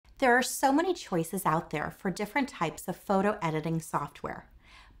There are so many choices out there for different types of photo editing software,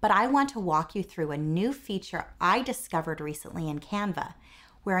 but I want to walk you through a new feature I discovered recently in Canva,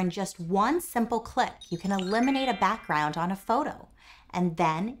 where in just one simple click, you can eliminate a background on a photo and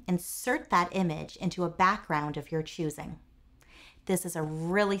then insert that image into a background of your choosing. This is a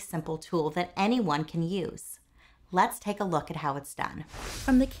really simple tool that anyone can use. Let's take a look at how it's done.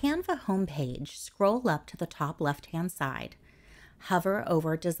 From the Canva homepage, scroll up to the top left-hand side, hover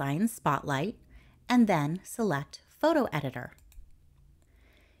over Design Spotlight, and then select Photo Editor.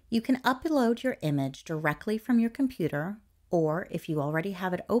 You can upload your image directly from your computer, or if you already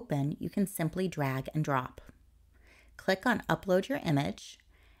have it open, you can simply drag and drop. Click on Upload Your Image,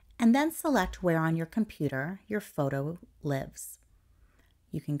 and then select where on your computer your photo lives.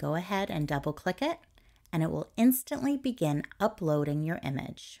 You can go ahead and double-click it, and it will instantly begin uploading your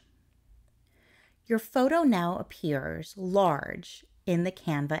image. Your photo now appears large in the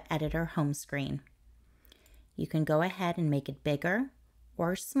Canva editor home screen. You can go ahead and make it bigger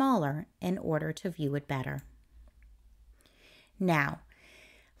or smaller in order to view it better. Now,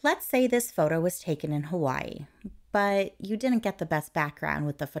 let's say this photo was taken in Hawaii, but you didn't get the best background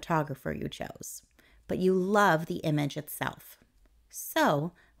with the photographer you chose, but you love the image itself.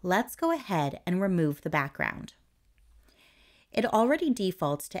 So let's go ahead and remove the background. It already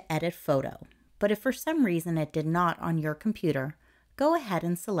defaults to Edit Photo, but if for some reason it did not on your computer, go ahead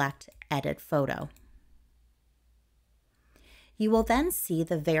and select Edit Photo. You will then see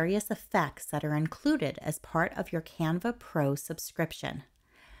the various effects that are included as part of your Canva Pro subscription.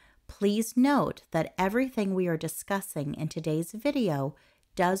 Please note that everything we are discussing in today's video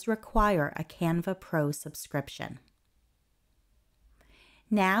does require a Canva Pro subscription.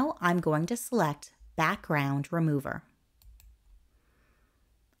 Now I'm going to select Background Remover.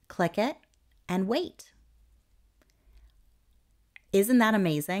 Click it and wait. Isn't that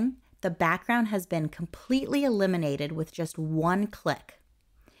amazing? The background has been completely eliminated with just one click.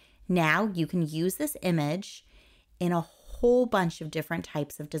 Now you can use this image in a whole bunch of different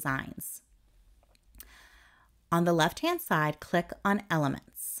types of designs. On the left-hand side, click on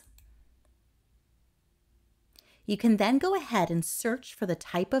Elements. You can then go ahead and search for the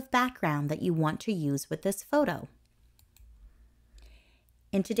type of background that you want to use with this photo.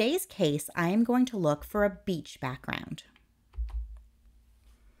 In today's case, I am going to look for a beach background.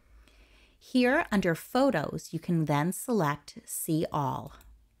 Here under Photos, you can then select See All.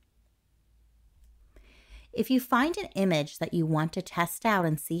 If you find an image that you want to test out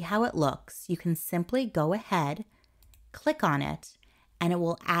and see how it looks, you can simply go ahead, click on it, and it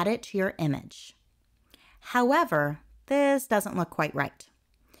will add it to your image. However, this doesn't look quite right.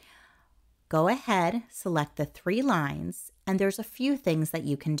 Go ahead, select the three lines, and there's a few things that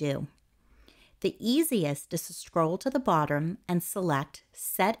you can do. The easiest is to scroll to the bottom and select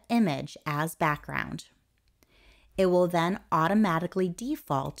Set Image as Background. It will then automatically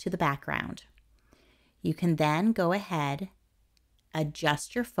default to the background. You can then go ahead,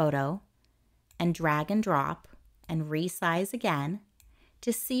 adjust your photo, and drag and drop and resize again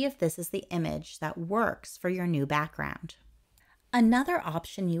to see if this is the image that works for your new background. Another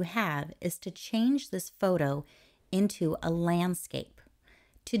option you have is to change this photo into a landscape.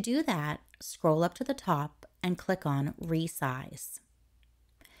 To do that, scroll up to the top and click on Resize.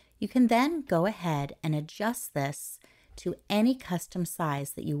 You can then go ahead and adjust this to any custom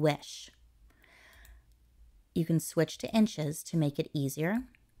size that you wish. You can switch to inches to make it easier.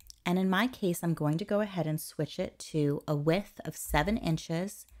 And in my case, I'm going to go ahead and switch it to a width of 7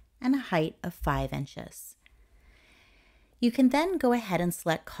 inches and a height of 5 inches. You can then go ahead and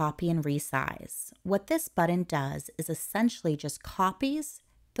select Copy and Resize. What this button does is essentially just copies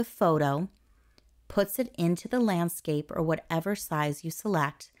the photo, puts it into the landscape or whatever size you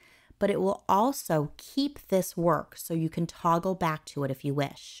select, but it will also keep this work so you can toggle back to it if you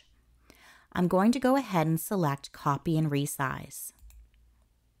wish. I'm going to go ahead and select Copy and Resize.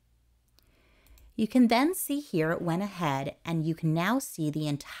 You can then see here it went ahead and you can now see the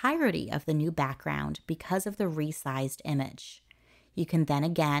entirety of the new background because of the resized image. You can then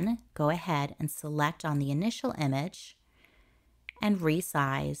again go ahead and select on the initial image and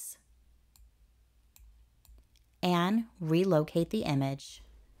resize and relocate the image.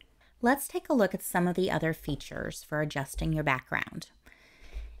 Let's take a look at some of the other features for adjusting your background.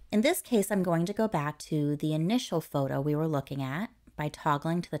 In this case, I'm going to go back to the initial photo we were looking at by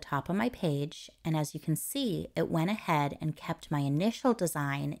toggling to the top of my page, and as you can see, it went ahead and kept my initial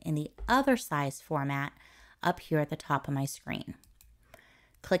design in the other size format up here at the top of my screen.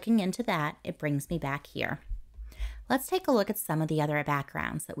 Clicking into that, it brings me back here. Let's take a look at some of the other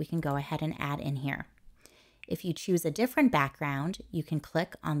backgrounds that we can go ahead and add in here. If you choose a different background, you can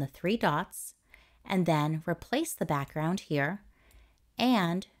click on the three dots and then replace the background here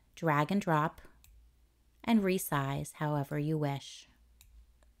and drag and drop and resize however you wish.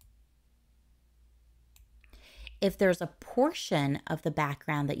 If there's a portion of the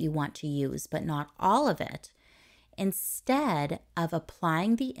background that you want to use, but not all of it, instead of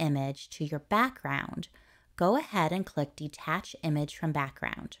applying the image to your background, go ahead and click Detach Image from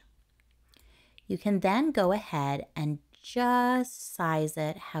Background. You can then go ahead and just size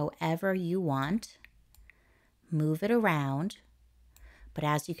it however you want, move it around, but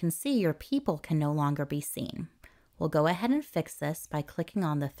as you can see, your people can no longer be seen. We'll go ahead and fix this by clicking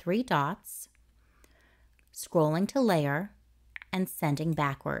on the three dots, scrolling to Layer, and sending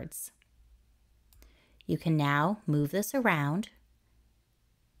backwards. You can now move this around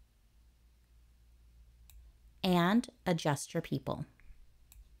and adjust your people.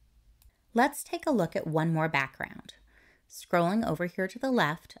 Let's take a look at one more background. Scrolling over here to the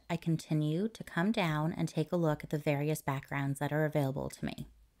left, I continue to come down and take a look at the various backgrounds that are available to me.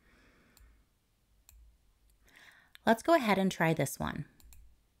 Let's go ahead and try this one.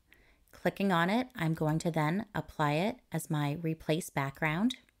 Clicking on it, I'm going to then apply it as my replace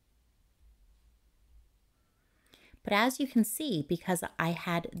background. But as you can see, because I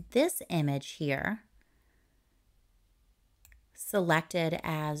had this image here selected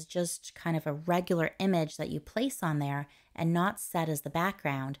as just kind of a regular image that you place on there and not set as the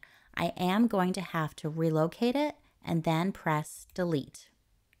background, I am going to have to relocate it and then press delete.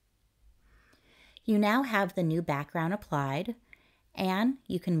 You now have the new background applied and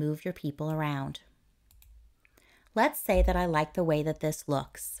you can move your people around. Let's say that I like the way that this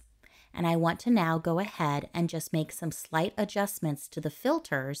looks and I want to now go ahead and just make some slight adjustments to the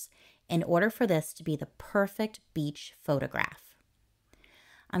filters in order for this to be the perfect beach photograph.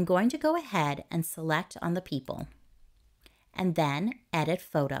 I'm going to go ahead and select on the people and then edit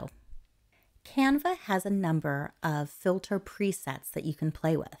photo. Canva has a number of filter presets that you can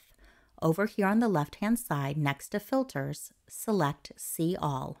play with. Over here on the left-hand side next to filters, select See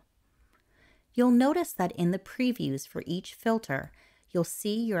All. You'll notice that in the previews for each filter, you'll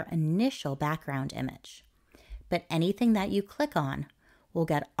see your initial background image, but anything that you click on will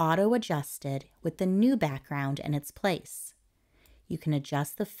get auto-adjusted with the new background in its place. You can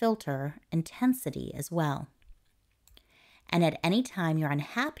adjust the filter intensity as well. And at any time you're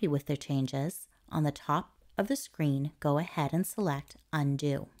unhappy with the changes, on the top of the screen, go ahead and select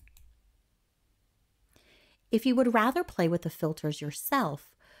Undo. If you would rather play with the filters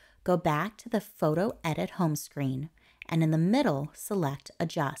yourself, go back to the Photo Edit home screen and in the middle, select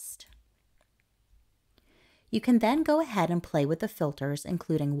Adjust. You can then go ahead and play with the filters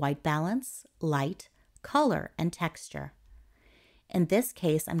including white balance, light, color, and texture. In this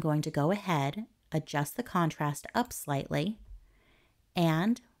case, I'm going to go ahead, adjust the contrast up slightly,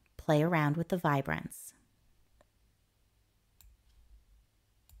 and play around with the vibrance.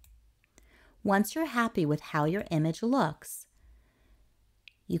 Once you're happy with how your image looks,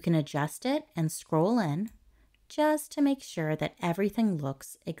 you can adjust it and scroll in just to make sure that everything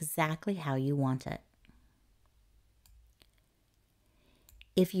looks exactly how you want it.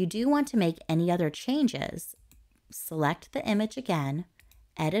 If you do want to make any other changes, select the image again,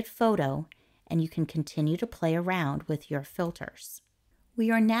 edit photo, and you can continue to play around with your filters.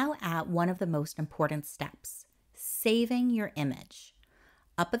 We are now at one of the most important steps, saving your image.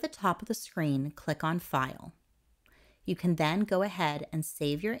 Up at the top of the screen, click on File. You can then go ahead and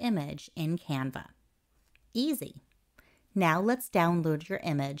save your image in Canva. Easy. Now let's download your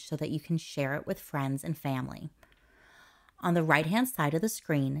image so that you can share it with friends and family. On the right-hand side of the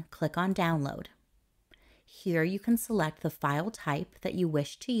screen, click on Download. Here you can select the file type that you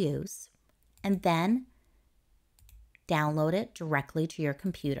wish to use and then download it directly to your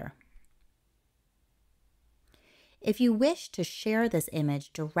computer. If you wish to share this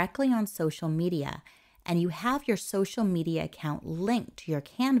image directly on social media and you have your social media account linked to your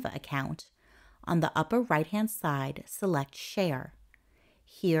Canva account, on the upper right-hand side, select Share.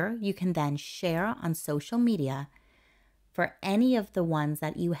 Here you can then share on social media for any of the ones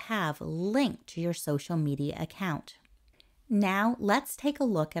that you have linked to your social media account. Now let's take a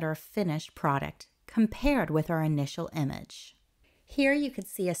look at our finished product compared with our initial image. Here you can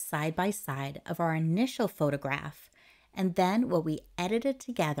see a side-by-side of our initial photograph and then what we edited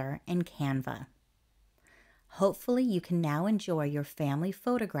together in Canva. Hopefully you can now enjoy your family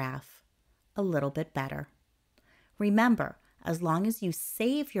photograph a little bit better. Remember, as long as you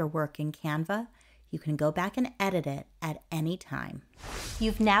save your work in Canva, you can go back and edit it at any time.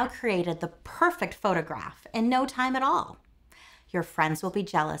 You've now created the perfect photograph in no time at all. Your friends will be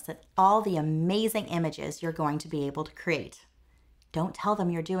jealous at all the amazing images you're going to be able to create. Don't tell them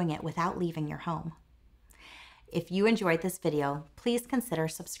you're doing it without leaving your home. If you enjoyed this video, please consider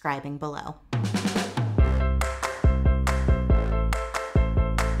subscribing below.